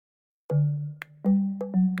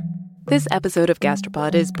This episode of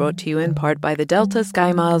Gastropod is brought to you in part by the Delta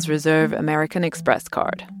SkyMiles Reserve American Express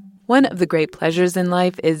card. One of the great pleasures in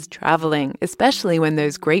life is traveling, especially when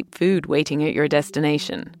there's great food waiting at your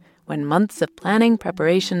destination. When months of planning,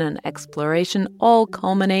 preparation, and exploration all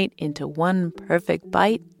culminate into one perfect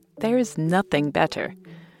bite, there's nothing better.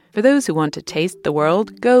 For those who want to taste the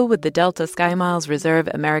world, go with the Delta SkyMiles Reserve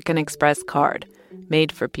American Express card,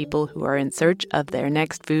 made for people who are in search of their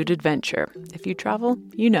next food adventure. If you travel,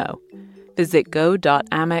 you know. Visit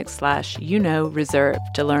go.amex/reserve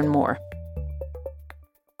to learn more.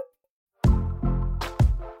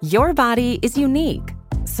 Your body is unique.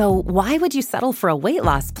 So why would you settle for a weight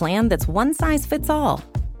loss plan that's one size fits all?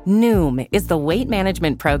 Noom is the weight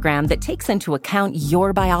management program that takes into account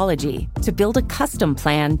your biology to build a custom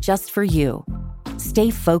plan just for you. Stay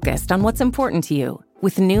focused on what's important to you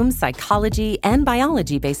with Noom's psychology and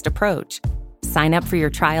biology-based approach. Sign up for your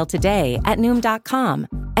trial today at Noom.com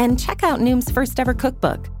and check out Noom's first ever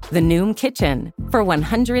cookbook, The Noom Kitchen, for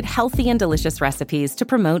 100 healthy and delicious recipes to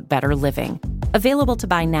promote better living. Available to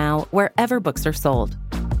buy now wherever books are sold.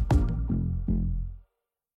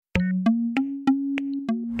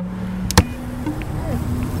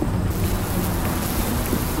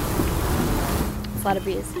 It's a lot of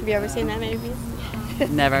bees. Have you ever seen that many bees?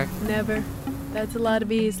 Never. Never. That's a lot of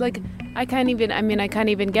bees. I can't even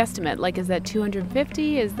guesstimate. Is that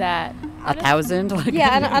 250? Is that 1,000?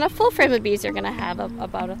 Yeah, on a full frame of bees, you're going to have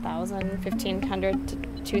about 1,000, 1,500 to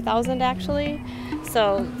 2,000 actually.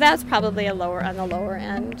 So that's probably on the lower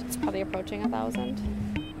end. It's probably approaching 1,000.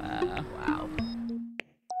 Wow.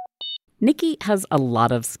 Nikki has a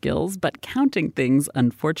lot of skills, but counting things,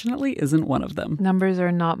 unfortunately, isn't one of them. Numbers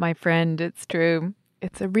are not my friend, it's true.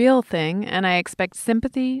 It's a real thing, and I expect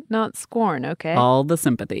sympathy, not scorn, okay? All the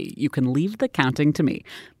sympathy. You can leave the counting to me.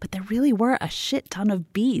 But there really were a shit ton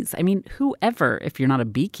of bees. I mean, whoever, if you're not a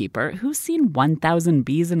beekeeper, who's seen 1,000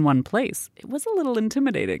 bees in one place? It was a little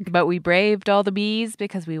intimidating. But we braved all the bees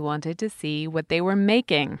because we wanted to see what they were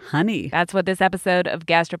making. Honey. That's what this episode of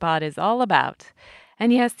Gastropod is all about.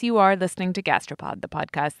 And yes, you are listening to Gastropod, the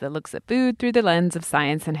podcast that looks at food through the lens of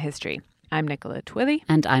science and history. I'm Nicola Twilley.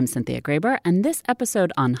 And I'm Cynthia Graber. And this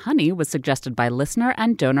episode on honey was suggested by listener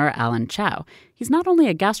and donor Alan Chow. He's not only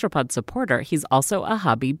a Gastropod supporter, he's also a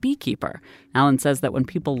hobby beekeeper. Alan says that when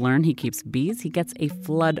people learn he keeps bees, he gets a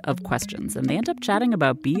flood of questions. And they end up chatting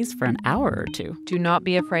about bees for an hour or two. Do not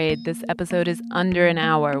be afraid. This episode is under an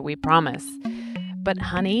hour, we promise. But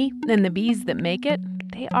honey and the bees that make it,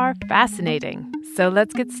 they are fascinating. So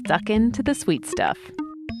let's get stuck into the sweet stuff.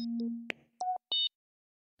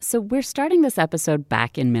 So we're starting this episode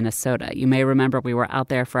back in Minnesota. You may remember we were out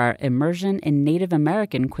there for our immersion in Native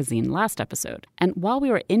American cuisine last episode. And while we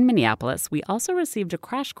were in Minneapolis, we also received a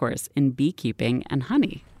crash course in beekeeping and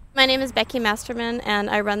honey. My name is Becky Masterman, and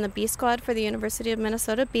I run the Bee Squad for the University of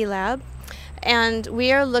Minnesota Bee Lab. And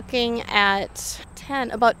we are looking at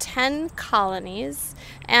about 10 colonies,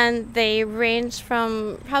 and they range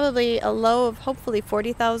from probably a low of hopefully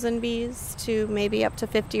 40,000 bees to maybe up to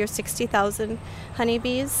 50 or 60,000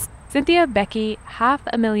 honeybees. Cynthia, Becky,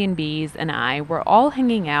 500,000 bees, and I were all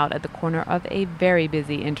hanging out at the corner of a very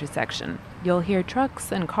busy intersection. You'll hear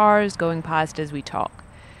trucks and cars going past as we talk.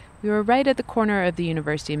 We were right at the corner of the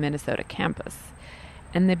University of Minnesota campus.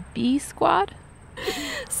 And the Bee Squad?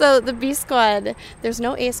 So the Bee Squad, there's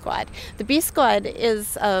no A Squad. The Bee Squad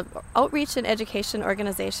is an outreach and education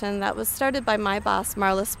organization that was started by my boss,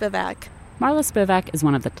 Marla Spivak. Marla Spivak is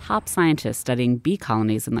one of the top scientists studying bee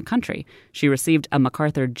colonies in the country. She received a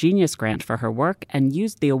MacArthur Genius Grant for her work and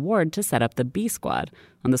used the award to set up the Bee Squad.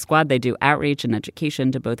 On the squad, they do outreach and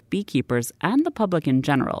education to both beekeepers and the public in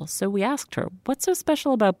general. So we asked her, what's so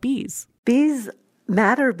special about bees? Bees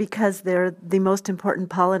matter because they're the most important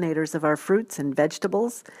pollinators of our fruits and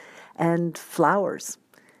vegetables and flowers.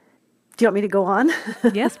 Do you want me to go on?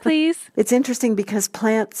 Yes, please. It's interesting because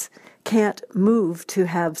plants can't move to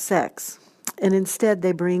have sex, and instead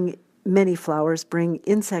many flowers bring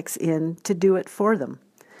insects in to do it for them.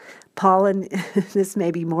 Pollen, this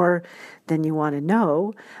may be more than you want to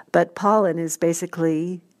know, but pollen is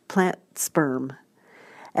basically plant sperm,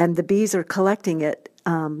 and the bees are collecting it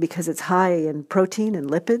because it's high in protein and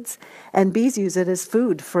lipids, and bees use it as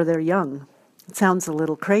food for their young. It sounds a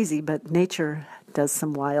little crazy, but nature does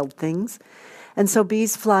some wild things. And so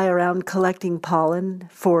bees fly around collecting pollen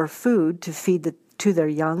for food to feed to their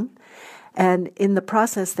young, and in the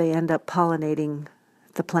process they end up pollinating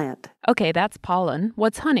the plant. Okay, that's pollen.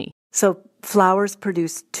 What's honey? So flowers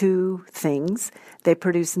produce two things. They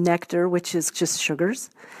produce nectar, which is just sugars,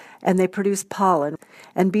 and they produce pollen.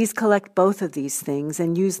 And bees collect both of these things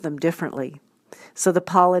and use them differently. So the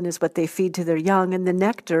pollen is what they feed to their young, and the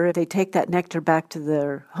nectar, they take that nectar back to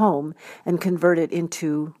their home and convert it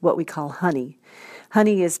into what we call honey.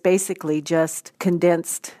 Honey is basically just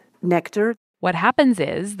condensed nectar. What happens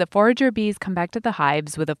is the forager bees come back to the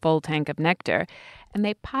hives with a full tank of nectar, and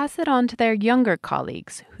they pass it on to their younger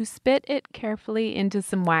colleagues, who spit it carefully into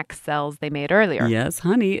some wax cells they made earlier. Yes,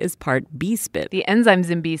 honey is part bee spit. The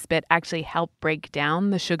enzymes in bee spit actually help break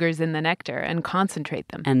down the sugars in the nectar and concentrate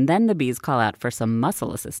them. And then the bees call out for some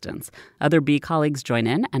muscle assistance. Other bee colleagues join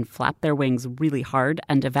in and flap their wings really hard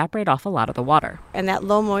and evaporate off a lot of the water. And that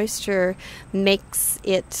low moisture makes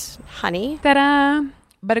it honey. Ta-da!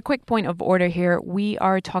 But a quick point of order here, we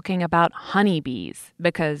are talking about honeybees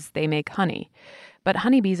because they make honey. But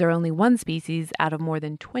honeybees are only one species out of more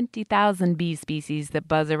than 20,000 bee species that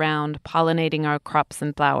buzz around, pollinating our crops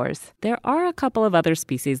and flowers. There are a couple of other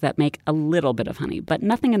species that make a little bit of honey, but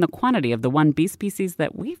nothing in the quantity of the one bee species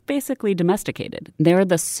that we've basically domesticated. They're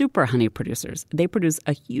the super honey producers. They produce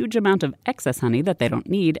a huge amount of excess honey that they don't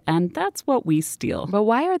need, and that's what we steal. But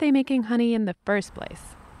why are they making honey in the first place?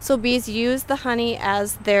 So bees use the honey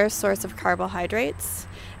as their source of carbohydrates,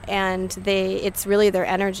 and it's really their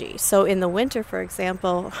energy. So in the winter, for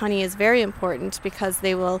example, honey is very important because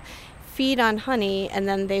they will feed on honey, and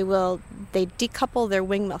then they decouple their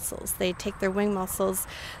wing muscles. They take their wing muscles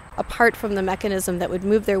apart from the mechanism that would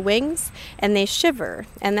move their wings, and they shiver,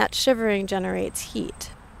 and that shivering generates heat.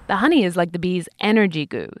 The honey is like the bees' energy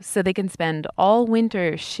goo, so they can spend all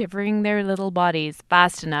winter shivering their little bodies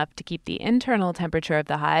fast enough to keep the internal temperature of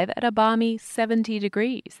the hive at a balmy 70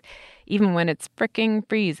 degrees, even when it's fricking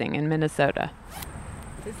freezing in Minnesota.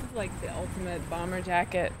 This is like the ultimate bomber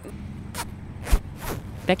jacket.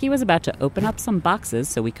 Becky was about to open up some boxes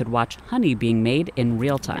so we could watch honey being made in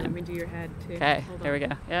real time. Let me do your head, too. Okay, here we go.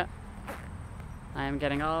 Yeah. I am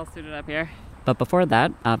getting all suited up here. But before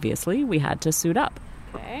that, obviously, we had to suit up.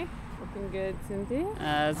 Okay, looking good, Cynthia.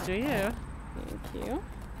 As do you. Thank you.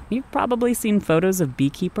 You've probably seen photos of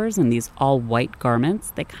beekeepers in these all-white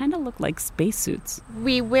garments. They kind of look like spacesuits.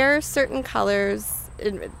 We wear certain colors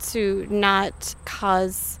to not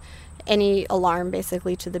cause any alarm,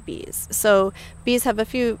 basically, to the bees. So bees have a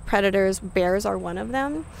few predators. Bears are one of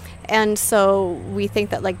them. And so we think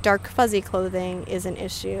that like dark fuzzy clothing is an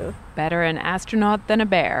issue. Better an astronaut than a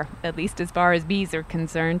bear, at least as far as bees are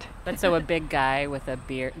concerned. But so a big guy with a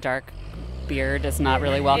dark beard is not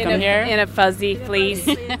really welcome here? In a fuzzy fleece.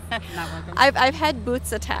 I've had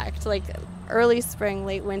boots attacked, like early spring,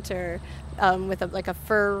 late winter, with a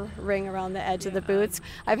fur ring around the edge of the boots.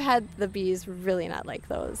 I've had the bees really not like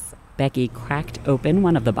those. Becky cracked open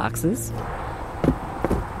one of the boxes.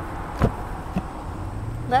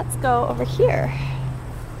 Let's go over here.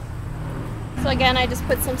 So again, I just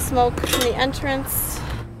put some smoke in the entrance.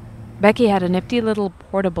 Becky had a nifty little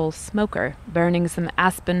portable smoker burning some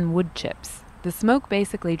aspen wood chips. The smoke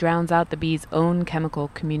basically drowns out the bees' own chemical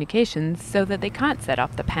communications so that they can't set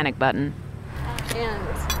off the panic button. And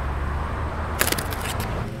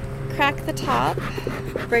crack the top,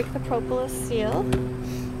 break the propolis seal.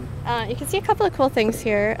 You can see a couple of cool things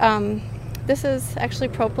here. This is actually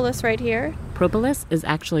propolis right here. Propolis is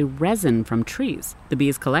actually resin from trees. The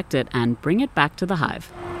bees collect it and bring it back to the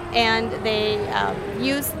hive. And they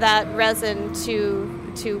use that resin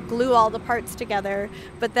to glue all the parts together,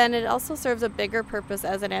 but then it also serves a bigger purpose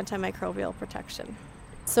as an antimicrobial protection.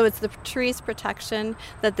 So it's the tree's protection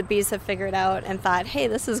that the bees have figured out and thought, hey,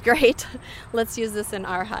 this is great. Let's use this in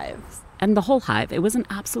our hives. And the whole hive, it was an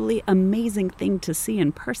absolutely amazing thing to see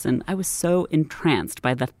in person. I was so entranced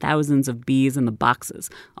by the thousands of bees in the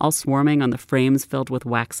boxes, all swarming on the frames filled with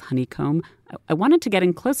wax honeycomb. I wanted to get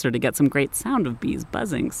in closer to get some great sound of bees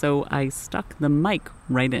buzzing, so I stuck the mic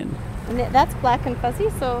right in. And that's black and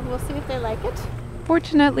fuzzy, so we'll see if they like it.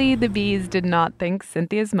 Fortunately, the bees did not think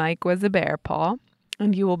Cynthia's mic was a bear paw.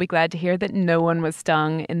 And you will be glad to hear that no one was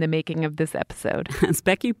stung in the making of this episode. As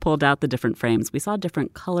Becky pulled out the different frames, we saw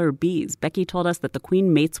different color bees. Becky told us that the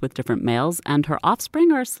queen mates with different males, and her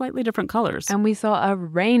offspring are slightly different colors. And we saw a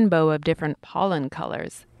rainbow of different pollen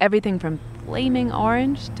colors. Everything from flaming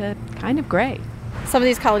orange to kind of gray. Some of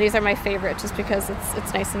these colonies are my favorite just because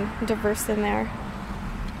it's nice and diverse in there.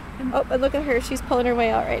 Oh, and look at her. She's pulling her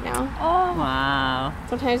way out right now. Oh, wow.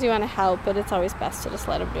 Sometimes you want to help, but it's always best to just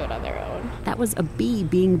let them do it on their own. That was a bee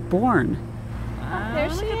being born. Wow, there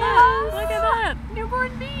she is. Look at that.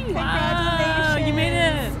 Newborn bee. Congratulations. Wow, you made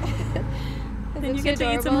it. Then you get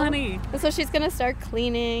to eat some honey. And so she's going to start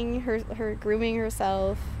cleaning, her grooming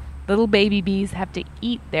herself. Little baby bees have to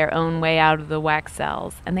eat their own way out of the wax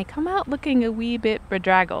cells, and they come out looking a wee bit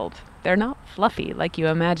bedraggled. They're not fluffy like you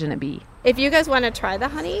imagine a bee. If you guys want to try the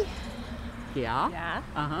honey. Yeah?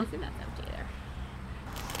 Uh-huh. I think that's empty there.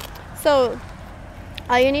 So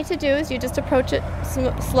all you need to do is you just approach it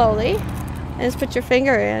slowly and just put your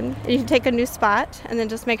finger in. You can take a new spot and then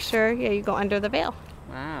just make sure you go under the veil.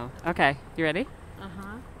 Wow. Okay. You ready?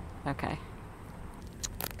 Okay.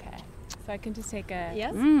 Okay. So I can just take a...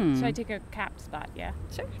 Yes? Should I take a cap spot? Yeah.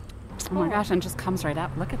 Sure. Oh my gosh, and it just comes right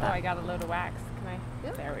out. Look at Oh, that. I got a load of wax. Can I?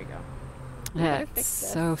 Yep. There we go. Yeah, better it's fix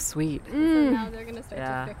this. so sweet. So now they're going to start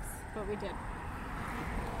Yeah. to fix what we did.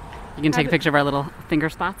 You can take a picture of our little finger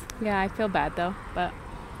spots. Yeah, I feel bad though, but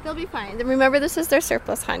They'll be fine. Remember, this is their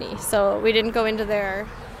surplus honey, so we didn't go into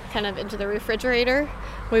into the refrigerator.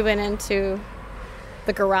 We went into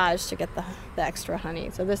the garage to get the extra honey.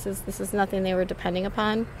 So this is nothing they were depending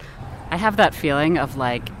upon. I have that feeling of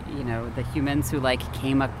the humans who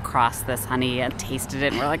came across this honey and tasted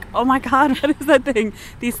it and were like, oh my God, what is that thing?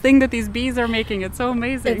 This thing that these bees are making. It's so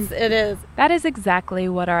amazing. It is. That is exactly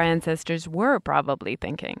what our ancestors were probably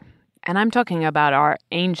thinking. And I'm talking about our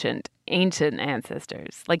ancient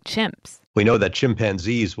ancestors, like chimps. We know that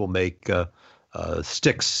chimpanzees will make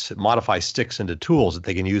modify sticks into tools that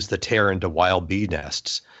they can use to tear into wild bee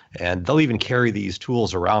nests. And they'll even carry these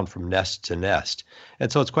tools around from nest to nest.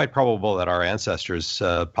 And so it's quite probable that our ancestors,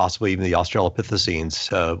 possibly even the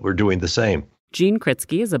Australopithecines, were doing the same. Gene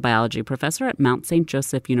Kritsky is a biology professor at Mount St.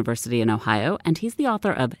 Joseph University in Ohio, and he's the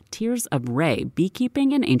author of Tears of Re,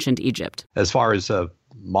 Beekeeping in Ancient Egypt. As far as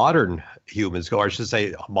modern humans go, or I should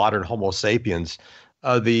say modern Homo sapiens,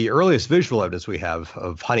 the earliest visual evidence we have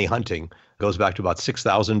of honey hunting goes back to about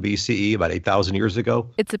 6,000 BCE, about 8,000 years ago.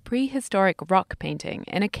 It's a prehistoric rock painting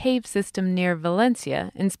in a cave system near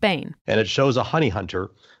Valencia in Spain. And it shows a honey hunter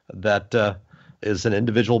that is an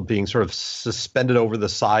individual being sort of suspended over the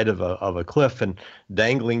side of a cliff, and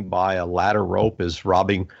dangling by a ladder rope is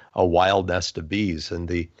robbing a wild nest of bees. And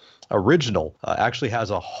the original actually has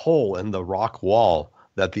a hole in the rock wall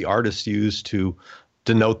that the artist used to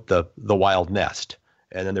denote the wild nest.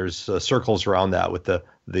 And then there's circles around that with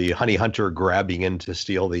the honey hunter grabbing in to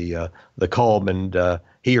steal the comb, and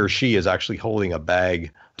he or she is actually holding a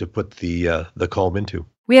bag to put the comb into.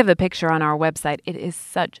 We have a picture on our website. It is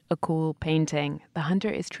such a cool painting. The hunter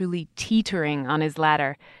is truly teetering on his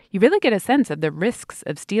ladder. You really get a sense of the risks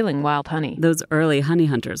of stealing wild honey. Those early honey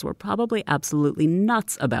hunters were probably absolutely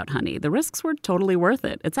nuts about honey. The risks were totally worth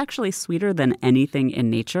it. It's actually sweeter than anything in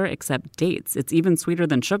nature except dates. It's even sweeter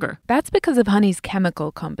than sugar. That's because of honey's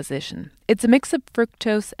chemical composition. It's a mix of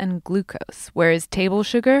fructose and glucose, whereas table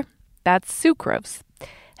sugar, that's sucrose.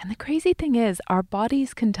 And the crazy thing is, our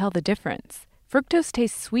bodies can tell the difference. Fructose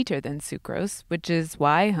tastes sweeter than sucrose, which is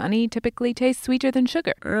why honey typically tastes sweeter than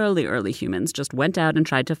sugar. Early humans just went out and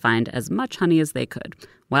tried to find as much honey as they could.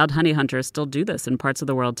 Wild honey hunters still do this in parts of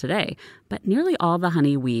the world today, but nearly all the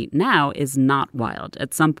honey we eat now is not wild.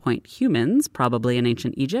 At some point, humans, probably in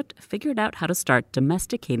ancient Egypt, figured out how to start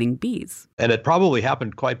domesticating bees. And it probably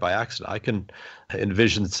happened quite by accident. I can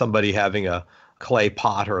envision somebody having a clay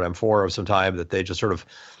pot or an amphora of some time that they just sort of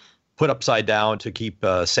put upside down to keep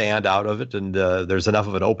sand out of it, and there's enough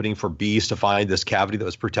of an opening for bees to find this cavity that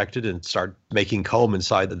was protected and start making comb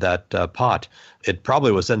inside that pot. It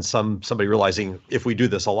probably was then somebody realizing, if we do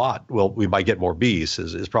this a lot, well, we might get more bees,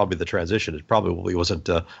 is probably the transition. It probably wasn't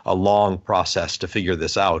a long process to figure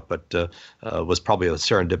this out, but was probably a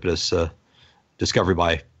serendipitous discovery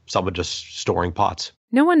by someone just storing pots.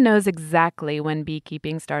 No one knows exactly when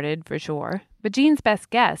beekeeping started for sure, but Gene's best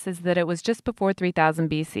guess is that it was just before 3000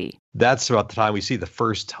 BC. That's about the time we see the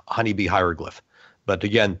first honeybee hieroglyph. But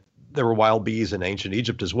again, there were wild bees in ancient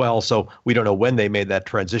Egypt as well, so we don't know when they made that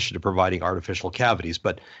transition to providing artificial cavities,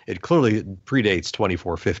 but it clearly predates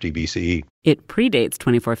 2450 BCE. It predates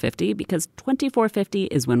 2450 because 2450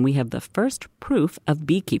 is when we have the first proof of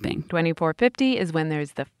beekeeping. 2450 is when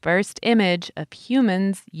there's the first image of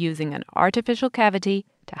humans using an artificial cavity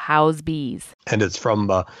to house bees. And it's from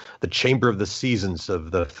the Chamber of the Seasons of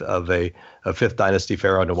a 5th Dynasty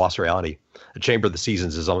pharaoh, Nwosrani. The Chamber of the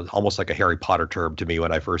Seasons is almost like a Harry Potter term to me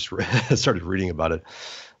when I first started reading about it.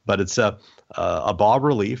 But it's a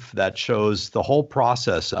bas-relief that shows the whole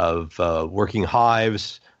process of working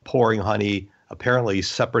hives, pouring honey, apparently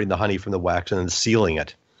separating the honey from the wax, and then sealing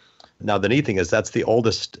it. Now, the neat thing is that's the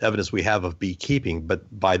oldest evidence we have of beekeeping, but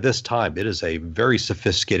by this time, it is a very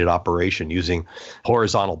sophisticated operation using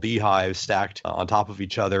horizontal beehives stacked on top of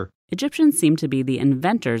each other. Egyptians seem to be the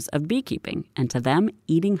inventors of beekeeping, and to them,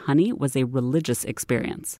 eating honey was a religious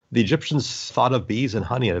experience. The Egyptians thought of bees and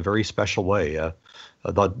honey in a very special way.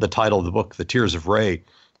 The title of the book, The Tears of Re,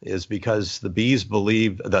 is because the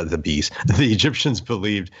Egyptians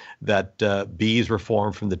believed that bees were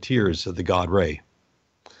formed from the tears of the god Re.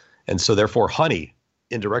 And so therefore honey,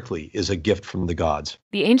 indirectly, is a gift from the gods.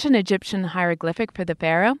 The ancient Egyptian hieroglyphic for the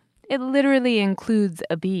pharaoh it literally includes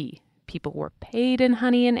a bee. People were paid in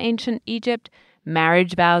honey in ancient Egypt.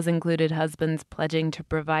 Marriage vows included husbands pledging to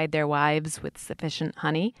provide their wives with sufficient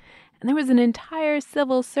honey. And there was an entire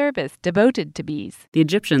civil service devoted to bees. The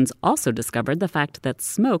Egyptians also discovered the fact that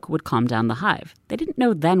smoke would calm down the hive. They didn't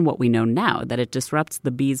know then what we know now, that it disrupts the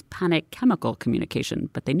bees' panic chemical communication,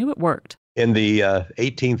 but they knew it worked. In the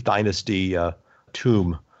 18th dynasty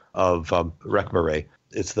tomb of Rekhmere,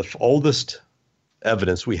 it's the oldest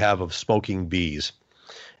evidence we have of smoking bees.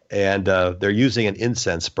 And they're using an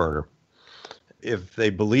incense burner. If they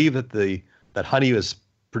believe that honey is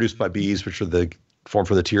produced by bees, which are formed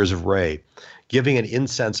from the tears of Re, giving an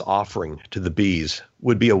incense offering to the bees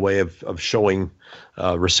would be a way of showing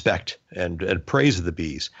respect and praise of the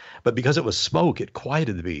bees. But because it was smoke, it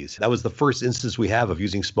quieted the bees. That was the first instance we have of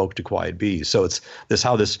using smoke to quiet bees. So it's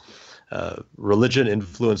how this religion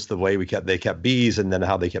influenced the way they kept bees, and then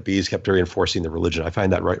how they kept bees kept reinforcing the religion. I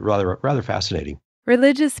find that rather fascinating.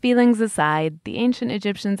 Religious feelings aside, the ancient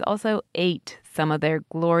Egyptians also ate some of their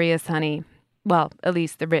glorious honey. Well, at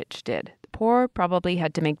least the rich did. The poor probably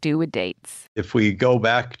had to make do with dates. If we go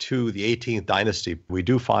back to the 18th dynasty, we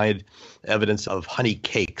do find evidence of honey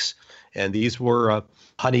cakes. And these were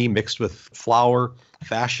honey mixed with flour,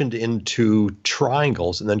 fashioned into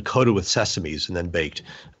triangles, and then coated with sesames and then baked.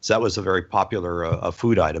 So that was a very popular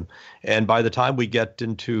food item. And by the time we get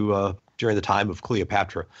into during the time of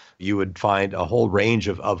Cleopatra, you would find a whole range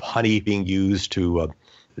of honey being used to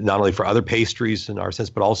not only for other pastries in our sense,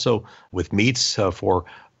 but also with meats for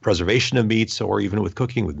preservation of meats, or even with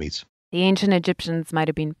cooking with meats. The ancient Egyptians might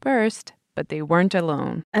have been first, but they weren't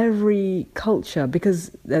alone. Every culture,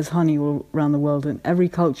 because there's honey all around the world, and every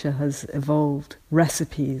culture has evolved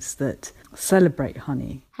recipes that celebrate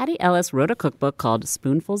honey. Hattie Ellis wrote a cookbook called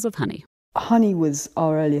Spoonfuls of Honey. Honey was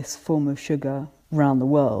our earliest form of sugar around the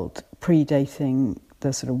world, predating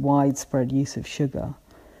the sort of widespread use of sugar.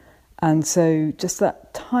 And so just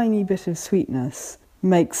that tiny bit of sweetness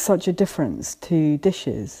makes such a difference to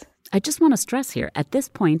dishes. I just want to stress here, at this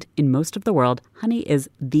point in most of the world, honey is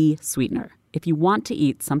the sweetener. If you want to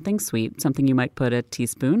eat something sweet, something you might put a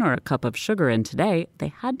teaspoon or a cup of sugar in today, they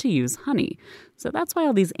had to use honey. So that's why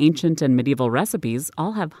all these ancient and medieval recipes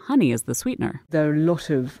all have honey as the sweetener. There are a lot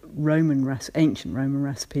of ancient Roman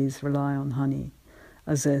recipes rely on honey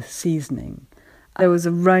as a seasoning. There was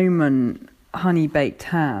a Roman honey-baked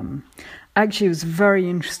ham. Actually, it was very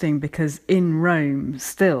interesting because in Rome,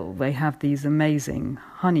 still, they have these amazing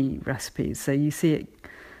honey recipes. So you see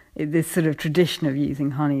this sort of tradition of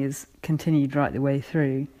using honey is continued right the way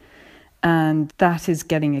through. And that is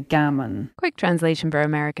getting a gammon. Quick translation for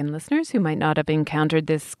American listeners who might not have encountered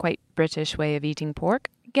this quite British way of eating pork.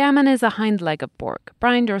 Gammon is a hind leg of pork,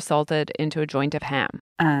 brined or salted into a joint of ham.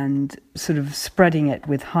 And sort of spreading it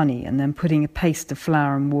with honey and then putting a paste of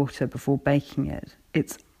flour and water before baking it.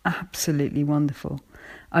 It's absolutely wonderful.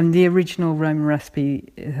 The original Roman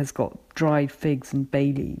recipe has got dried figs and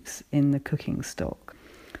bay leaves in the cooking stock.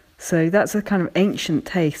 So that's a kind of ancient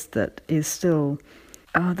taste that is still...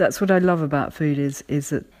 that's what I love about food is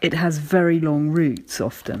that it has very long roots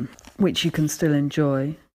often, which you can still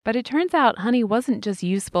enjoy. But it turns out honey wasn't just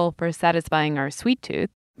useful for satisfying our sweet tooth.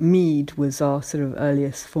 Mead was our sort of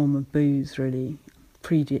earliest form of booze, really,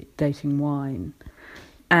 predating wine.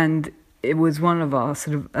 And it was one of our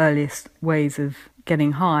sort of earliest ways of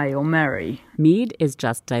getting high or merry. Mead is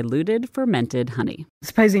just diluted fermented honey.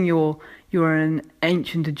 Supposing you're an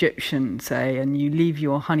ancient Egyptian, say, and you leave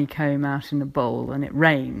your honeycomb out in a bowl and it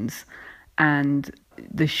rains, and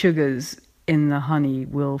the sugars in the honey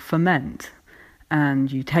will ferment,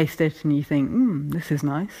 and you taste it and you think, this is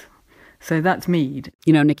nice. So that's mead.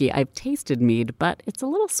 You know, Nikki, I've tasted mead, but it's a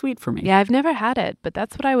little sweet for me. Yeah, I've never had it, but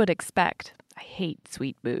that's what I would expect. I hate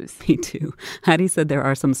sweet booze. Me too. Hattie said there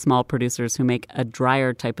are some small producers who make a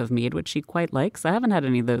drier type of mead, which she quite likes. I haven't had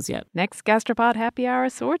any of those yet. Next Gastropod Happy Hour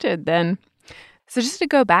sorted, then. So just to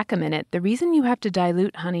go back a minute, the reason you have to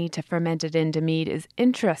dilute honey to ferment it into mead is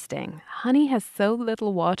interesting. Honey has so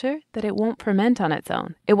little water that it won't ferment on its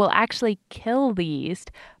own. It will actually kill the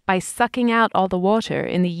yeast by sucking out all the water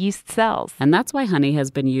in the yeast cells. And that's why honey has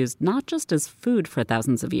been used not just as food for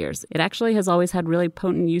thousands of years. It actually has always had really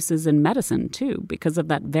potent uses in medicine, too, because of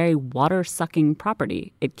that very water-sucking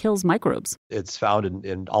property. It kills microbes. It's found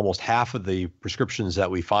in almost half of the prescriptions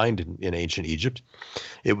that we find in ancient Egypt.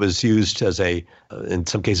 It was used as in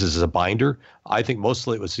some cases as a binder. I think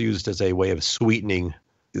mostly it was used as a way of sweetening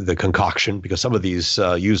the concoction, because some of these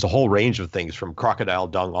used a whole range of things from crocodile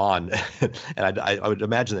dung on, and I would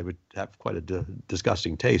imagine they would have quite a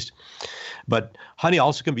disgusting taste. But honey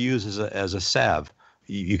also can be used as a salve.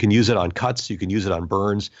 You can use it on cuts. You can use it on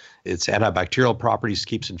burns. Its antibacterial properties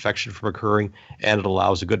keeps infection from occurring, and it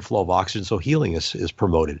allows a good flow of oxygen, so healing is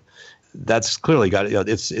promoted. That's clearly got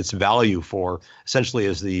its value for essentially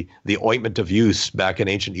as the ointment of use back in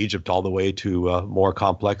ancient Egypt all the way to more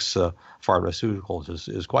complex pharmaceuticals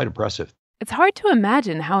is quite impressive. It's hard to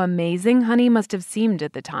imagine how amazing honey must have seemed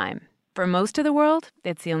at the time. For most of the world,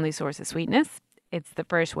 it's the only source of sweetness. It's the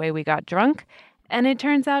first way we got drunk, and it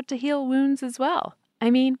turns out to heal wounds as well. I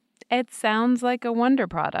mean, it sounds like a wonder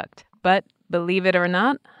product. But believe it or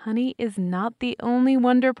not, honey is not the only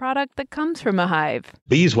wonder product that comes from a hive.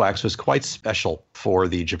 Beeswax was quite special for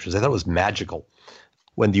the Egyptians. They thought it was magical.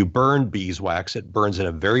 When you burn beeswax, it burns in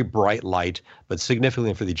a very bright light, but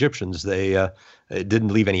significantly for the Egyptians, it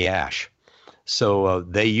didn't leave any ash. So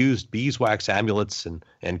they used beeswax amulets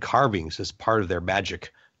and carvings as part of their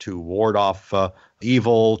magic to ward off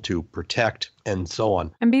evil, to protect, and so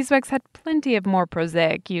on. And beeswax had plenty of more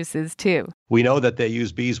prosaic uses, too. We know that they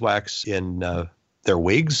used beeswax in their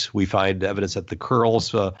wigs. We find evidence that the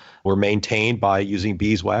curls were maintained by using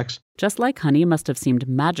beeswax. Just like honey must have seemed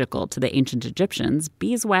magical to the ancient Egyptians,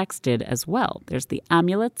 beeswax did as well. There's the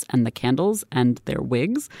amulets and the candles and their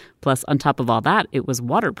wigs. Plus, on top of all that, it was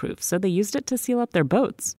waterproof, so they used it to seal up their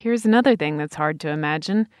boats. Here's another thing that's hard to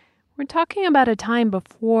imagine. We're talking about a time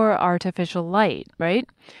before artificial light, right?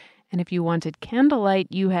 And if you wanted candlelight,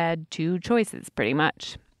 you had two choices, pretty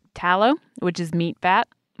much. Tallow, which is meat fat,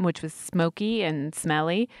 which was smoky and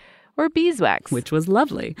smelly, or beeswax, which was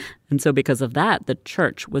lovely. And so because of that, the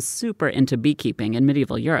church was super into beekeeping in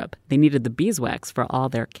medieval Europe. They needed the beeswax for all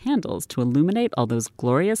their candles to illuminate all those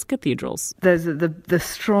glorious cathedrals. There's the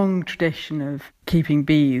strong tradition of keeping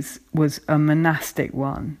bees was a monastic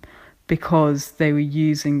one, because they were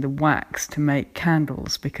using the wax to make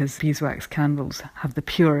candles, because beeswax candles have the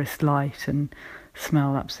purest light and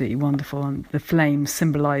smell absolutely wonderful, and the flames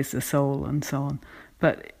symbolize the soul and so on.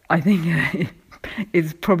 But I think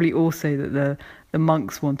it's probably also that the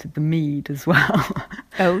monks wanted the mead as well.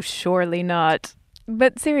 Oh, surely not.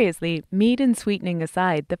 But seriously, mead and sweetening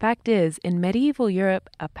aside, the fact is, in medieval Europe,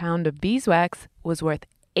 a pound of beeswax was worth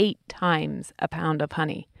 8 times a pound of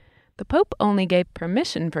honey. The Pope only gave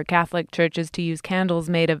permission for Catholic churches to use candles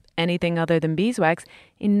made of anything other than beeswax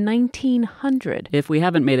in 1900. If we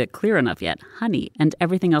haven't made it clear enough yet, honey and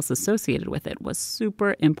everything else associated with it was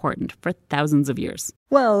super important for thousands of years.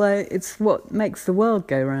 Well, it's what makes the world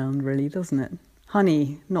go round, really, doesn't it?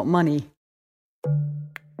 Honey, not money.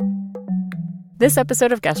 This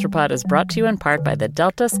episode of Gastropod is brought to you in part by the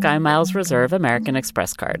Delta SkyMiles Reserve American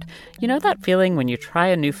Express card. You know that feeling when you try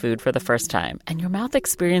a new food for the first time and your mouth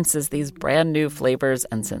experiences these brand new flavors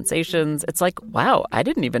and sensations? It's like, wow, I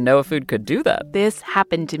didn't even know a food could do that. This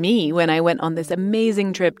happened to me when I went on this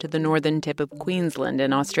amazing trip to the northern tip of Queensland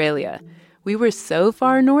in Australia. We were so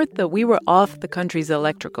far north that we were off the country's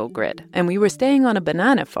electrical grid, and we were staying on a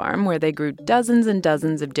banana farm where they grew dozens and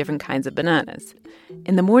dozens of different kinds of bananas.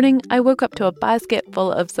 In the morning, I woke up to a basket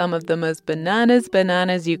full of some of the most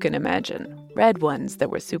bananas you can imagine. Red ones that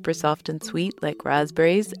were super soft and sweet like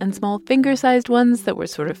raspberries, and small finger-sized ones that were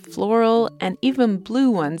sort of floral, and even blue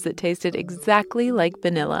ones that tasted exactly like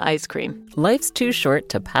vanilla ice cream. Life's too short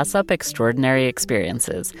to pass up extraordinary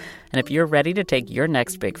experiences. And if you're ready to take your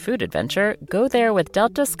next big food adventure, go there with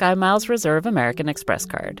Delta SkyMiles Reserve American Express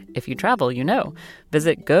card. If you travel, you know.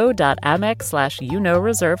 Visit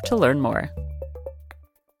go.amex/reserve to learn more.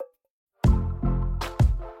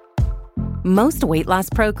 Most weight loss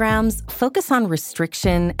programs focus on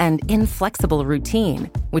restriction and inflexible routine,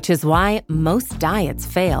 which is why most diets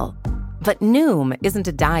fail. But Noom isn't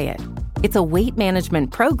a diet. It's a weight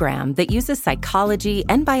management program that uses psychology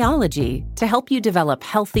and biology to help you develop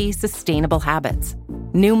healthy, sustainable habits.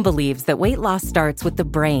 Noom believes that weight loss starts with the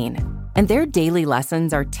brain, and their daily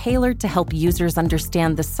lessons are tailored to help users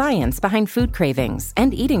understand the science behind food cravings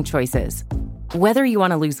and eating choices. Whether you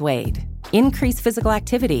want to lose weight, increase physical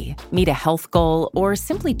activity, meet a health goal, or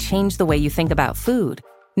simply change the way you think about food,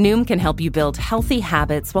 Noom can help you build healthy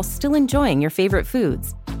habits while still enjoying your favorite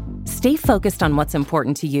foods. Stay focused on what's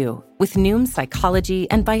important to you with Noom's psychology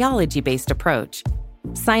and biology-based approach.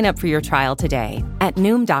 Sign up for your trial today at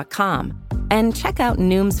Noom.com and check out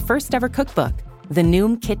Noom's first ever cookbook, The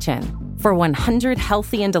Noom Kitchen, for 100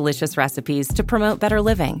 healthy and delicious recipes to promote better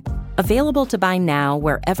living. Available to buy now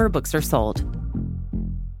wherever books are sold.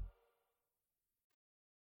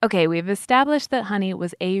 Okay, we've established that honey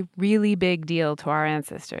was a really big deal to our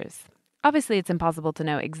ancestors. Obviously, it's impossible to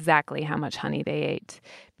know exactly how much honey they ate.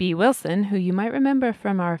 Bee Wilson, who you might remember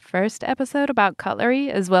from our first episode about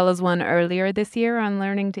cutlery, as well as one earlier this year on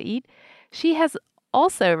learning to eat, she has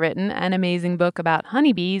also written an amazing book about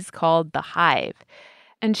honeybees called The Hive.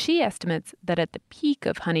 And she estimates that at the peak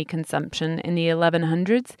of honey consumption in the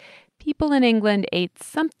 1100s, people in England ate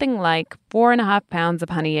something like 4.5 pounds of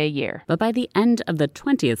honey a year. But by the end of the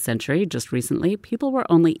 20th century, just recently, people were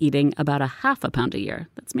only eating about 0.5 pound a year.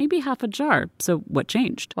 That's maybe half a jar. So what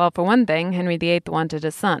changed? Well, for one thing, Henry VIII wanted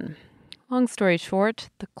a son. Long story short,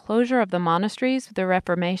 the closure of the monasteries with the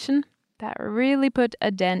Reformation, that really put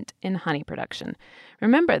a dent in honey production.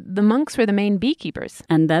 Remember, the monks were the main beekeepers.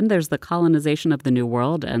 And then there's the colonization of the New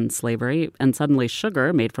World and slavery, and suddenly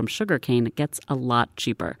sugar made from sugarcane gets a lot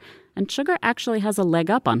cheaper. And sugar actually has a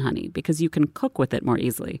leg up on honey because you can cook with it more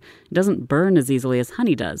easily. It doesn't burn as easily as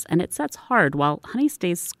honey does, and it sets hard while honey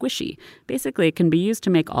stays squishy. Basically, it can be used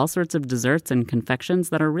to make all sorts of desserts and confections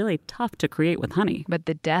that are really tough to create with honey. But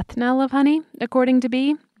the death knell of honey, according to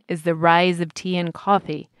Bee, is the rise of tea and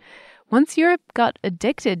coffee. Once Europe got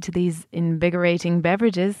addicted to these invigorating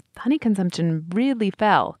beverages, honey consumption really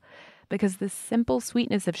fell because the simple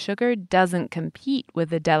sweetness of sugar doesn't compete with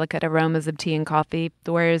the delicate aromas of tea and coffee,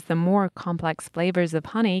 whereas the more complex flavors of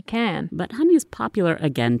honey can. But honey is popular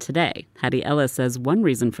again today. Hattie Ellis says one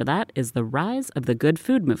reason for that is the rise of the good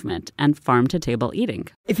food movement and farm-to-table eating.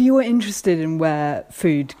 If you are interested in where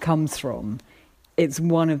food comes from, it's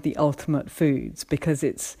one of the ultimate foods because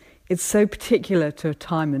it's so particular to a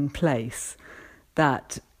time and place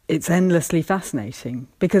that it's endlessly fascinating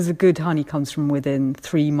because the good honey comes from within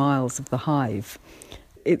 3 miles of the hive.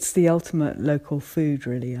 It's the ultimate local food,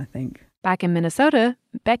 really, I think. Back in Minnesota,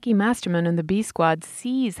 Becky Masterman and the Bee Squad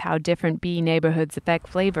sees how different bee neighborhoods affect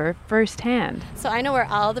flavor firsthand. So I know where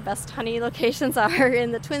all the best honey locations are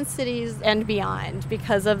in the Twin Cities and beyond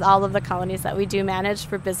because of all of the colonies that we do manage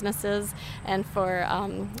for businesses and for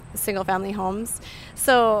single-family homes.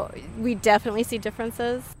 So we definitely see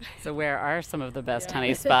differences. So where are some of the best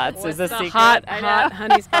honey spots? Is this hot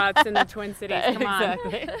honey spots in the Twin Cities? Come on.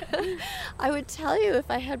 Exactly. I would tell you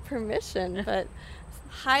if I had permission, but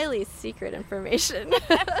highly secret information.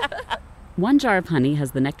 1 jar of honey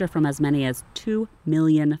has the nectar from as many as 2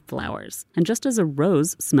 million flowers. And just as a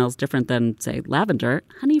rose smells different than, say, lavender,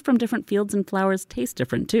 honey from different fields and flowers tastes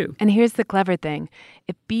different too. And here's the clever thing.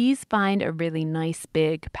 If bees find a really nice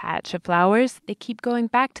big patch of flowers, they keep going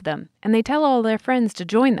back to them, and they tell all their friends to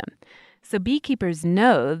join them. So beekeepers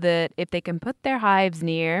know that if they can put their hives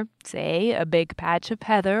near, say, a big patch of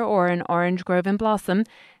heather or an orange grove in blossom,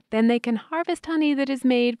 then they can harvest honey that is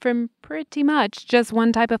made from pretty much just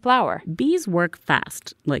one type of flower. Bees work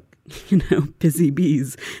fast, like, busy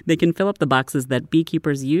bees. They can fill up the boxes that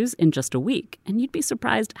beekeepers use in just a week. And you'd be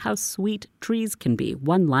surprised how sweet trees can be.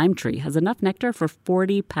 One lime tree has enough nectar for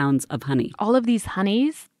 40 pounds of honey. All of these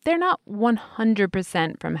honeys, they're not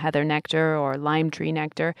 100% from heather nectar or lime tree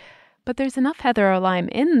nectar, but there's enough heather or lime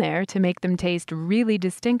in there to make them taste really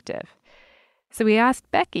distinctive. So we asked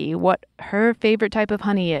Becky what her favorite type of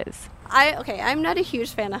honey is. I'm not a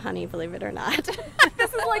huge fan of honey, believe it or not.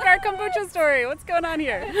 This is like our kombucha story. What's going on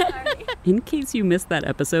here? In case you missed that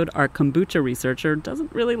episode, our kombucha researcher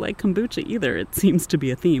doesn't really like kombucha either. It seems to be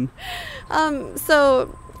a theme.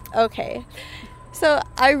 So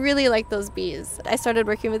I really like those bees. I started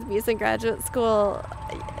working with bees in graduate school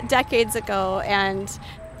decades ago, and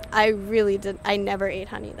I never ate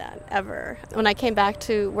honey then, ever. When I came back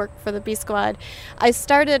to work for the Bee Squad, I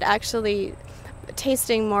started actually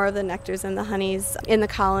tasting more of the nectars and the honeys in the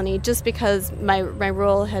colony just because my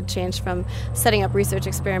role had changed from setting up research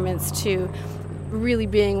experiments to really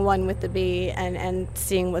being one with the bee and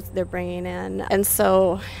seeing what they're bringing in. And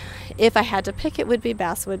so if I had to pick, it would be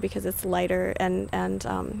basswood because it's lighter and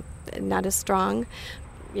not as strong.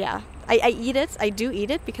 Yeah, I eat it. I do eat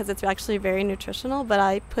it because it's actually very nutritional, but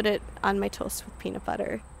I put it on my toast with peanut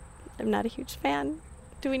butter. I'm not a huge fan.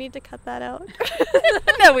 Do we need to cut that out?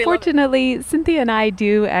 No, Fortunately, Cynthia and I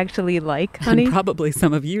do actually like honey. And probably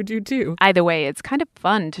some of you do too. Either way, it's kind of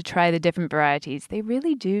fun to try the different varieties. They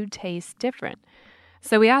really do taste different.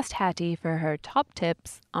 So we asked Hattie for her top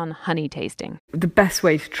tips on honey tasting. The best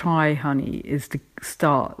way to try honey is to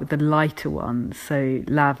start with the lighter ones, so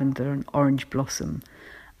lavender and orange blossom,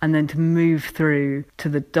 and then to move through to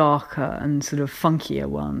the darker and sort of funkier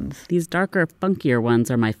ones. These darker, funkier ones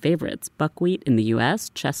are my favorites. Buckwheat in the US,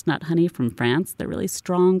 chestnut honey from France. They're really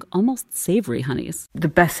strong, almost savory honeys. The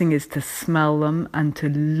best thing is to smell them and to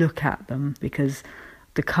look at them because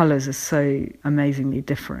the colours are so amazingly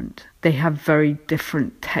different. They have very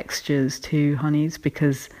different textures to honeys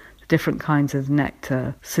because the different kinds of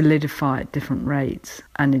nectar solidify at different rates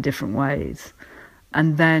and in different ways.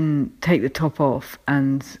 And then take the top off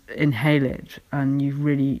and inhale it, and you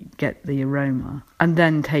really get the aroma. And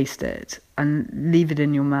then taste it and leave it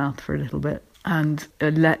in your mouth for a little bit and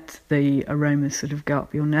let the aroma sort of go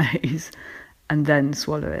up your nose. and then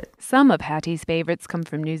swallow it. Some of Hattie's favourites come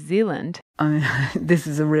from New Zealand. This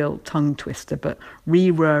is a real tongue twister, but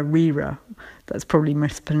rira, that's probably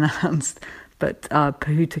mispronounced, but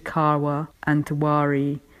Pahutakawa and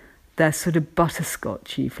Tawari, they're sort of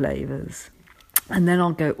butterscotchy flavours. And then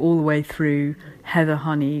I'll go all the way through heather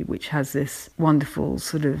honey, which has this wonderful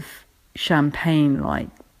sort of champagne-like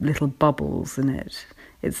little bubbles in it.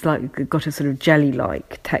 It's like got a sort of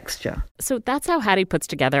jelly-like texture. So that's how Hattie puts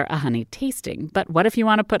together a honey tasting. But what if you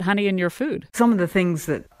want to put honey in your food? Some of the things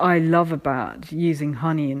that I love about using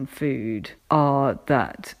honey in food are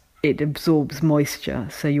that it absorbs moisture,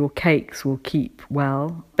 so your cakes will keep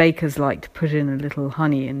well. Bakers like to put in a little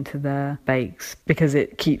honey into their bakes because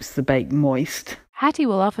it keeps the bake moist. Hattie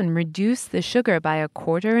will often reduce the sugar by a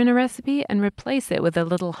quarter in a recipe and replace it with a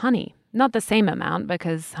little honey. Not the same amount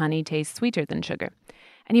because honey tastes sweeter than sugar.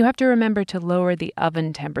 And you have to remember to lower the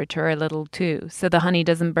oven temperature a little too, so the honey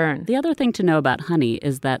doesn't burn. The other thing to know about honey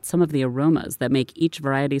is that some of the aromas that make each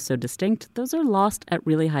variety so distinct, those are lost at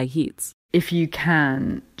really high heats. If you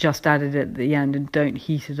can, just add it at the end and don't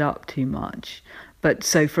heat it up too much. But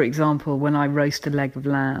so, for example, when I roast a leg of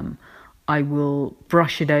lamb, I will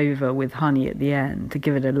brush it over with honey at the end to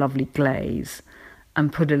give it a lovely glaze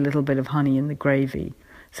and put a little bit of honey in the gravy.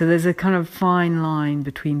 So there's a kind of fine line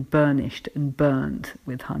between burnished and burnt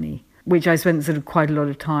with honey, which I spent sort of quite a lot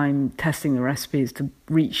of time testing the recipes to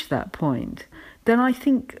reach that point. Then I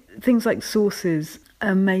think things like sauces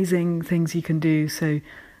are amazing things you can do. So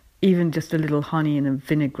even just a little honey in a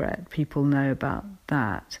vinaigrette, people know about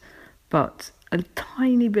that. But a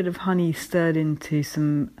tiny bit of honey stirred into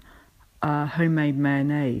some homemade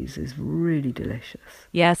mayonnaise is really delicious.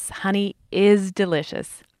 Yes, honey is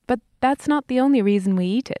delicious. But that's not the only reason we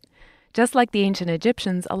eat it. Just like the ancient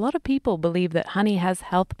Egyptians, a lot of people believe that honey has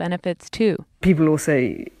health benefits too. People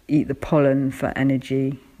also eat the pollen for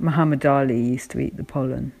energy. Muhammad Ali used to eat the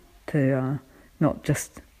pollen to not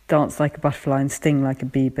just dance like a butterfly and sting like a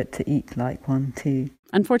bee, but to eat like one too.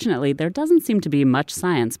 Unfortunately, there doesn't seem to be much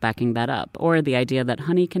science backing that up, or the idea that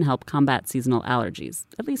honey can help combat seasonal allergies,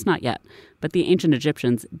 at least not yet. But the ancient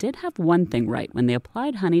Egyptians did have one thing right when they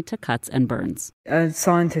applied honey to cuts and burns.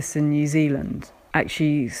 Scientists in New Zealand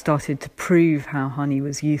actually started to prove how honey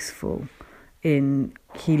was useful in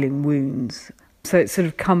healing wounds. So it's sort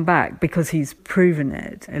of come back because he's proven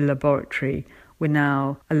it in a laboratory. We're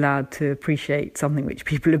now allowed to appreciate something which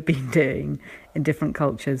people have been doing in different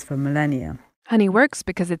cultures for millennia. Honey works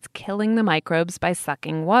because it's killing the microbes by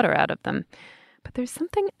sucking water out of them. But there's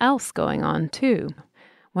something else going on too.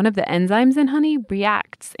 One of the enzymes in honey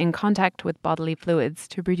reacts in contact with bodily fluids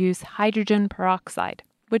to produce hydrogen peroxide,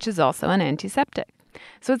 which is also an antiseptic.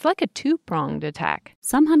 So it's like a two-pronged attack.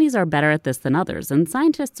 Some honeys are better at this than others, and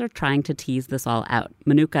scientists are trying to tease this all out.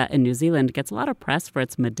 Manuka in New Zealand gets a lot of press for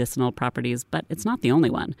its medicinal properties, but it's not the only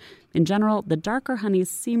one. In general, the darker honeys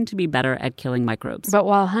seem to be better at killing microbes. But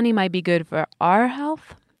while honey might be good for our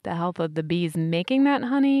health, the health of the bees making that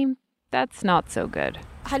honey, that's not so good.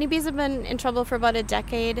 Honeybees have been in trouble for about a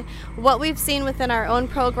decade. What we've seen within our own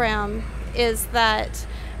program is that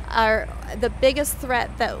the biggest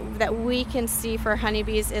threat that we can see for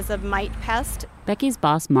honeybees is a mite pest. Becky's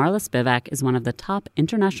boss, Marla Spivak, is one of the top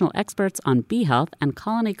international experts on bee health and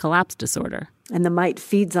colony collapse disorder. And the mite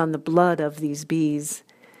feeds on the blood of these bees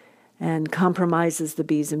and compromises the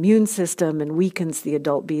bee's immune system and weakens the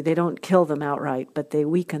adult bee. They don't kill them outright, but they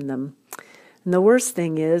weaken them. And the worst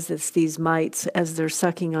thing is these mites, as they're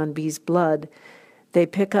sucking on bees' blood, they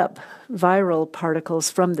pick up viral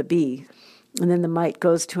particles from the bee. And then the mite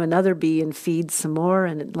goes to another bee and feeds some more,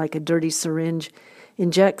 and like a dirty syringe,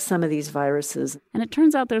 injects some of these viruses. And it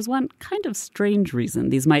turns out there's one kind of strange reason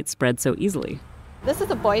these mites spread so easily. This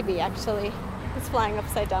is a boy bee, actually. It's flying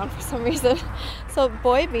upside down for some reason. So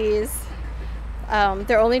boy bees,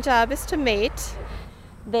 their only job is to mate.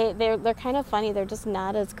 They're kind of funny. They're just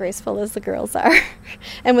not as graceful as the girls are.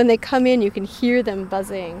 And when they come in, you can hear them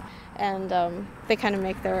buzzing, and they kind of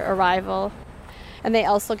make their arrival. And they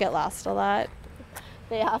also get lost a lot.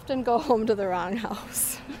 They often go home to the wrong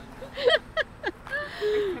house.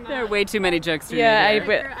 There are way too many jokes to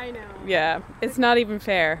I know. Yeah, it's not even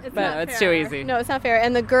fair. It's too easy. No, it's not fair.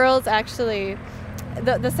 And the girls actually,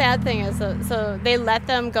 the sad thing is, so they let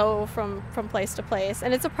them go from place to place.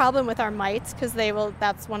 And it's a problem with our mites because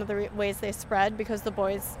that's one of the ways they spread, because the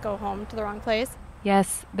boys go home to the wrong place.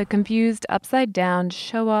 Yes, the confused, upside-down,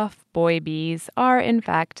 show-off boy bees are, in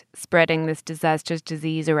fact, spreading this disastrous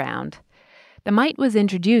disease around. The mite was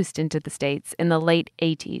introduced into the States in the late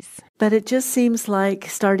 80s. But it just seems like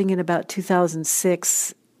starting in about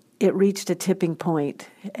 2006, it reached a tipping point,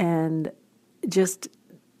 and just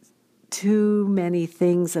too many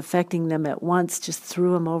things affecting them at once just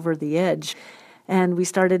threw them over the edge. And we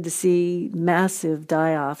started to see massive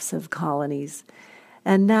die-offs of colonies.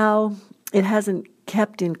 And now it hasn't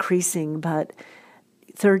kept increasing, but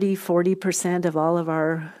 30-40% of all of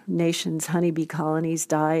our nation's honeybee colonies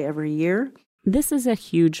die every year. This is a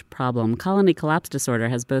huge problem. Colony collapse disorder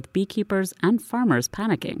has both beekeepers and farmers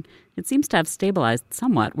panicking. It seems to have stabilized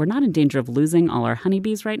somewhat. We're not in danger of losing all our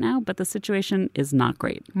honeybees right now, but the situation is not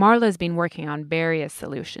great. Marla's been working on various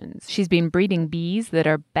solutions. She's been breeding bees that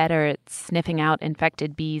are better at sniffing out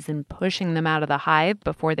infected bees and pushing them out of the hive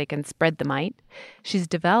before they can spread the mite. She's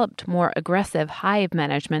developed more aggressive hive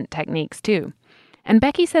management techniques, too. And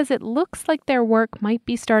Becky says it looks like their work might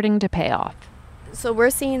be starting to pay off. So we're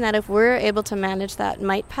seeing that if we're able to manage that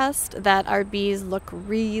mite pest, that our bees look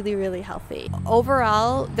really, really healthy.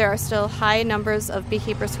 Overall, there are still high numbers of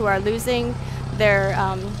beekeepers who are losing their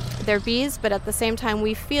bees, but at the same time,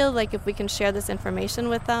 we feel like if we can share this information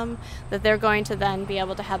with them, that they're going to then be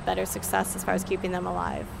able to have better success as far as keeping them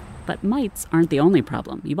alive. But mites aren't the only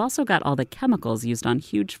problem. You've also got all the chemicals used on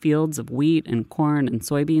huge fields of wheat and corn and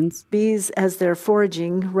soybeans. Bees, as they're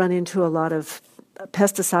foraging, run into a lot of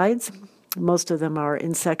pesticides. Most of them are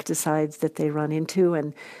insecticides that they run into,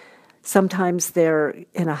 and sometimes they're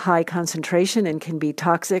in a high concentration and can be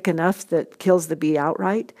toxic enough that kills the bee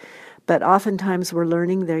outright. But oftentimes we're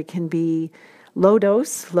learning there can be low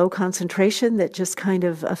dose, low concentration that just kind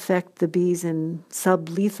of affect the bees in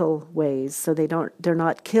sublethal ways. So they're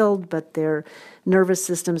not killed, but their nervous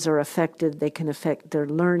systems are affected. They can affect their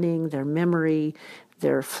learning, their memory,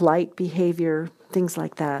 their flight behavior, things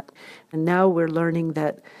like that. And now we're learning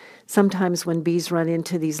that sometimes when bees run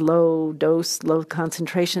into these low dose, low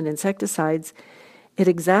concentration insecticides, it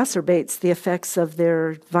exacerbates the effects of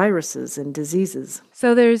their viruses and diseases.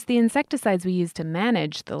 So there's the insecticides we use to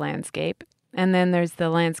manage the landscape, and then there's the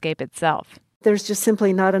landscape itself. There's just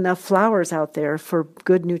simply not enough flowers out there for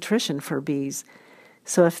good nutrition for bees.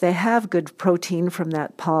 So if they have good protein from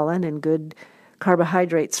that pollen and good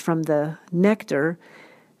carbohydrates from the nectar,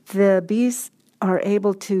 the bees are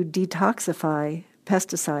able to detoxify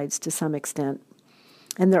pesticides to some extent.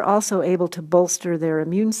 And they're also able to bolster their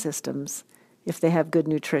immune systems if they have good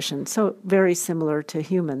nutrition. So very similar to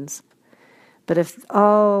humans. But if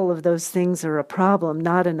all of those things are a problem,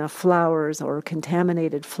 not enough flowers or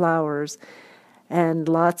contaminated flowers and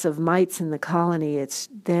lots of mites in the colony,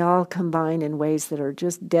 they all combine in ways that are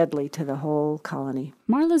just deadly to the whole colony.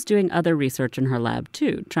 Marla's doing other research in her lab,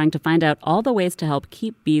 too, trying to find out all the ways to help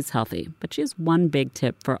keep bees healthy. But she has one big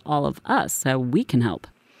tip for all of us, how we can help.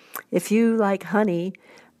 If you like honey,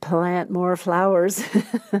 plant more flowers.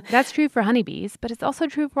 That's true for honeybees, but it's also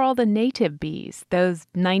true for all the native bees, those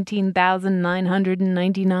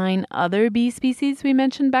 19,999 other bee species we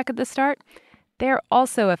mentioned back at the start. They're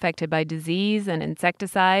also affected by disease and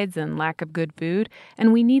insecticides and lack of good food,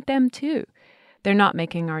 and we need them too. They're not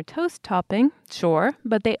making our toast topping, sure,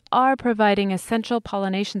 but they are providing essential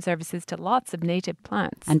pollination services to lots of native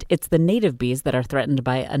plants. And it's the native bees that are threatened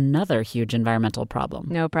by another huge environmental problem.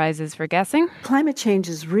 No prizes for guessing? Climate change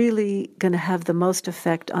is really going to have the most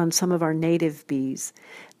effect on some of our native bees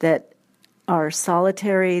that are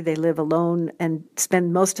solitary. They live alone and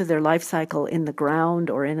spend most of their life cycle in the ground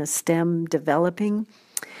or in a stem developing.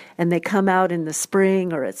 And they come out in the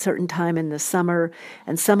spring or at a certain time in the summer.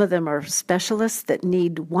 And some of them are specialists that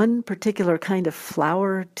need one particular kind of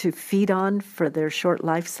flower to feed on for their short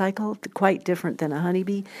life cycle, quite different than a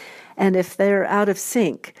honeybee. And if they're out of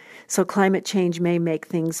sync, so climate change may make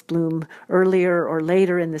things bloom earlier or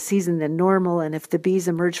later in the season than normal. And if the bees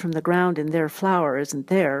emerge from the ground and their flower isn't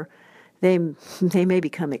there, they may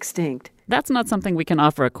become extinct. That's not something we can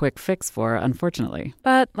offer a quick fix for, unfortunately.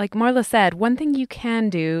 But like Marla said, one thing you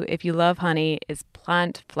can do if you love honey is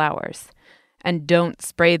plant flowers. And don't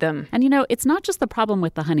spray them. And it's not just the problem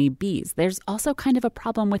with the honey bees. There's also kind of a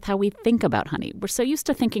problem with how we think about honey. We're so used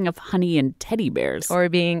to thinking of honey and teddy bears. Or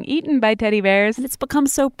being eaten by teddy bears. And it's become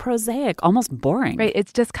so prosaic, almost boring. Right,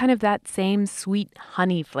 it's just kind of that same sweet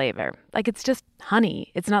honey flavor. Like it's just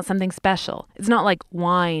honey. It's not something special. It's not like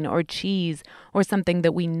wine or cheese or something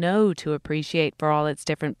that we know to appreciate for all its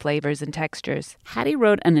different flavors and textures. Hattie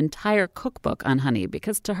wrote an entire cookbook on honey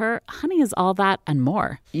because to her, honey is all that and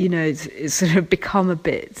more. It's sort of become a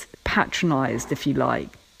bit patronized, if you like,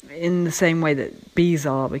 in the same way that bees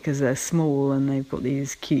are because they're small and they've got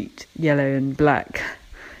these cute yellow and black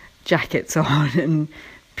jackets on and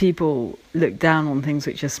people look down on things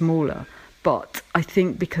which are smaller. But I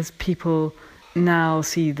think because people now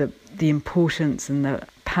see the importance and the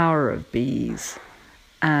power of bees,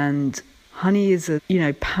 and honey is a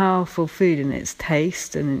powerful food in its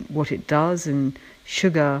taste and what it does, and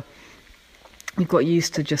sugar We've got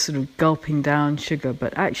used to just sort of gulping down sugar,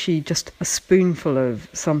 but actually just a spoonful of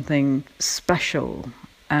something special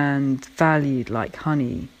and valued like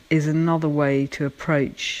honey is another way to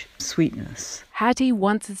approach sweetness. Hattie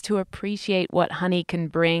wants us to appreciate what honey can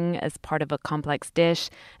bring as part of a complex dish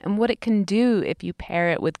and what it can do if you pair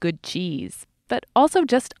it with good cheese, but also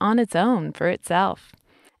just on its own for itself.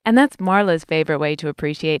 And that's Marla's favorite way to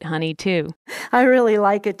appreciate honey, too. I really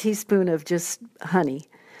like a teaspoon of just honey.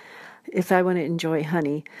 If I want to enjoy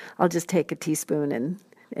honey, I'll just take a teaspoon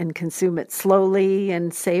and consume it slowly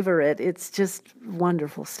and savor it. It's just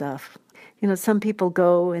wonderful stuff. You know, some people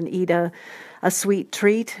go and eat a sweet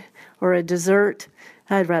treat or a dessert.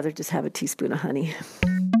 I'd rather just have a teaspoon of honey.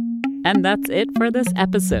 And that's it for this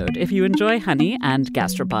episode. If you enjoy honey and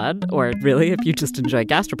Gastropod, or really if you just enjoy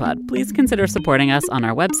Gastropod, please consider supporting us on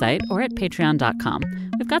our website or at patreon.com.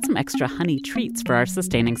 We've got some extra honey treats for our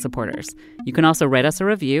sustaining supporters. You can also write us a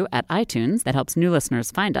review at iTunes. That helps new listeners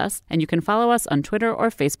find us. And you can follow us on Twitter or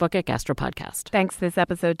Facebook at Gastropodcast. Thanks this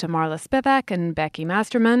episode to Marla Spivak and Becky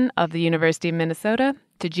Masterman of the University of Minnesota,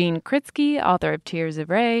 to Jean Kritsky, author of Tears of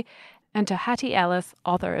Ray, and to Hattie Ellis,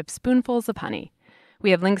 author of Spoonfuls of Honey. We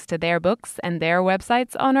have links to their books and their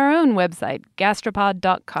websites on our own website,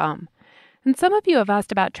 gastropod.com. And some of you have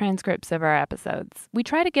asked about transcripts of our episodes. We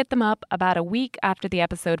try to get them up about a week after the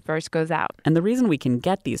episode first goes out. And the reason we can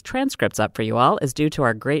get these transcripts up for you all is due to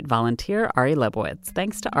our great volunteer, Ari Lebowitz.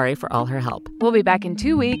 Thanks to Ari for all her help. We'll be back in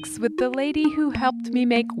 2 weeks with the lady who helped me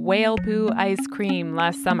make whale poo ice cream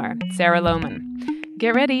last summer, Sarah Lohman.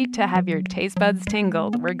 Get ready to have your taste buds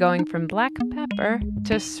tingled. We're going from black pepper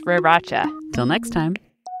to sriracha. Till next time.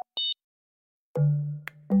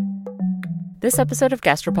 This episode of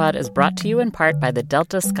Gastropod is brought to you in part by the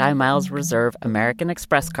Delta SkyMiles Reserve American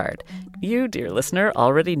Express card. You, dear listener,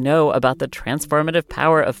 already know about the transformative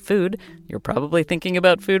power of food. You're probably thinking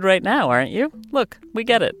about food right now, aren't you? Look, we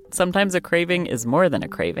get it. Sometimes a craving is more than a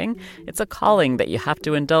craving. It's a calling that you have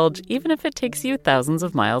to indulge, even if it takes you thousands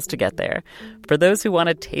of miles to get there. For those who want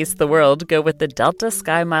to taste the world, go with the Delta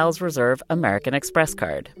SkyMiles Reserve American Express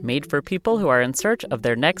card, made for people who are in search of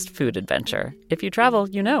their next food adventure. If you travel,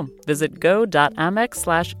 you know. Visit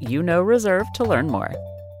go.amex/reserve to learn more.